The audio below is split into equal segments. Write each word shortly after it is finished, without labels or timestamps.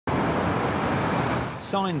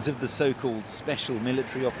Signs of the so-called special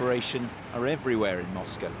military operation are everywhere in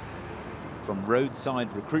Moscow, from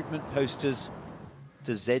roadside recruitment posters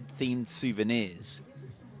to Z-themed souvenirs.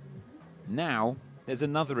 Now there's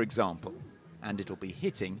another example, and it'll be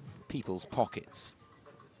hitting people's pockets.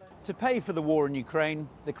 To pay for the war in Ukraine,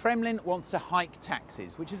 the Kremlin wants to hike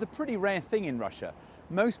taxes, which is a pretty rare thing in Russia.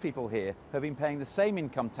 Most people here have been paying the same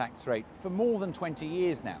income tax rate for more than 20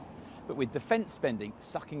 years now. But with defence spending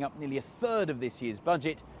sucking up nearly a third of this year's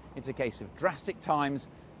budget, it's a case of drastic times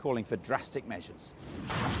calling for drastic measures.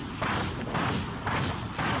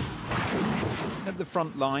 At the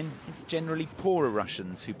front line, it's generally poorer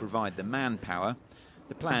Russians who provide the manpower.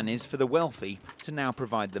 The plan is for the wealthy to now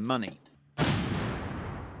provide the money,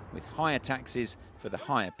 with higher taxes for the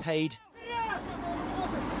higher paid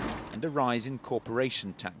and a rise in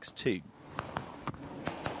corporation tax too.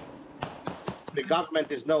 The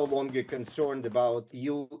government is no longer concerned about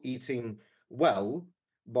you eating well,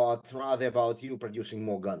 but rather about you producing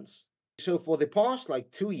more guns. So for the past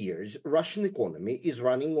 2 years, Russian economy is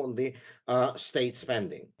running on the state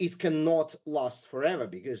spending. It cannot last forever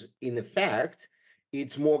because, in effect,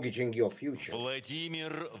 it's mortgaging your future. Vladimir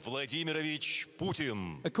Vladimirovich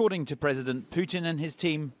Putin. According to President Putin and his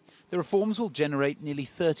team, the reforms will generate nearly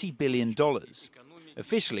 $30 billion.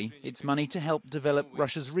 Officially, it's money to help develop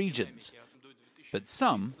Russia's regions. But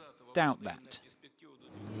some doubt that.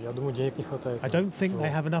 I don't think they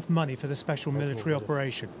have enough money for the special military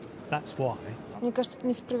operation. That's why.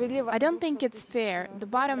 I don't think it's fair. The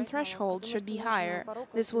bottom threshold should be higher.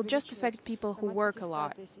 This will just affect people who work a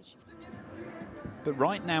lot. But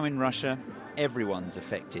right now in Russia, everyone's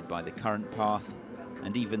affected by the current path,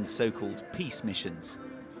 and even so-called peace missions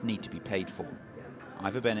need to be paid for.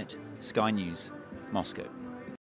 Ivor Bennett, Sky News, Moscow.